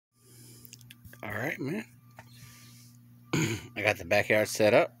Alright, man. I got the backyard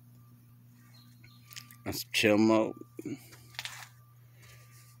set up. On some chill mode.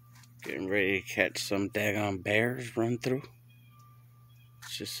 Getting ready to catch some daggone bears run through.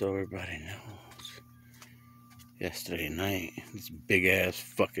 Just so everybody knows. Yesterday night, this big ass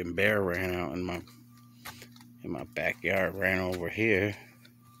fucking bear ran out in my backyard, ran over here.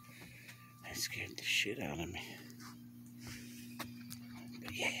 It scared the shit out of me.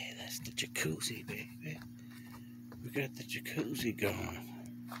 But yeah, that's the jacuzzi, baby. We got the jacuzzi going.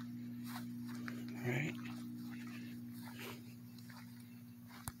 Right?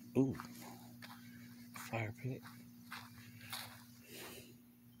 Ooh. Fire pit.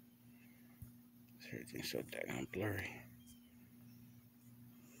 Everything's so daggone blurry.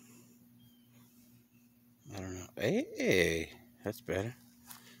 I don't know. Hey, that's better.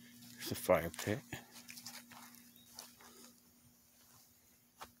 It's a fire pit.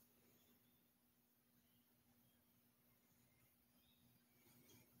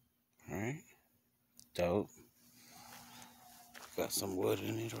 Alright. Dope. Got some wood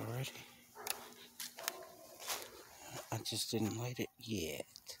in it already. I just didn't light it yet.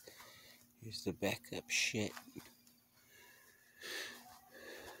 Here's the backup shit.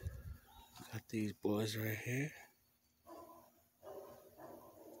 Got these boys right here.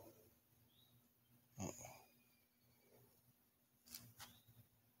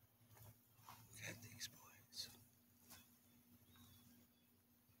 Got these boys.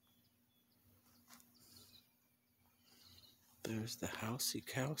 There's the housey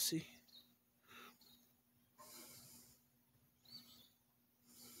cowsey.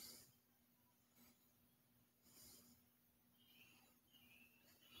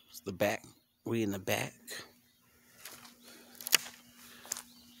 It's the back. We in the back.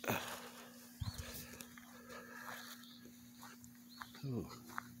 Ooh.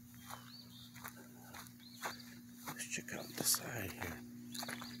 Let's check out the side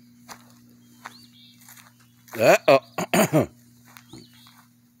here. Uh-oh.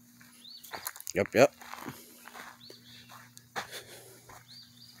 Yep.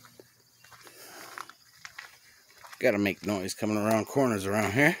 Gotta make noise coming around corners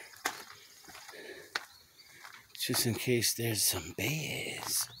around here. Just in case there's some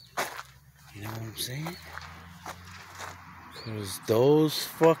bears. You know what I'm saying? Because those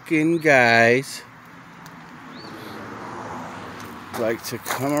fucking guys like to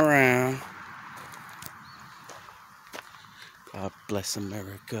come around. God bless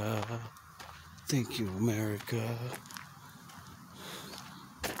America. Thank you, America.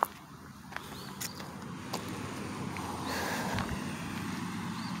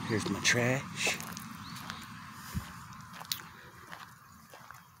 Here's my trash.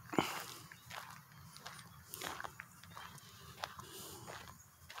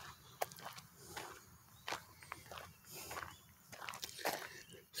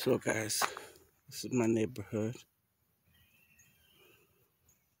 So guys, this is my neighborhood.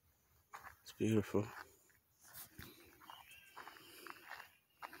 It's beautiful.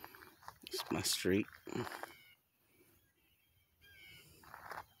 It's my street.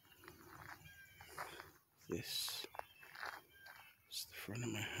 This is the front of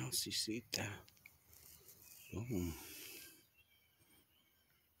my house. You see that? Boom.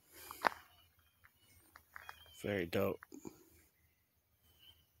 Very dope.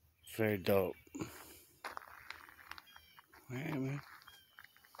 Very dope. Alright, man.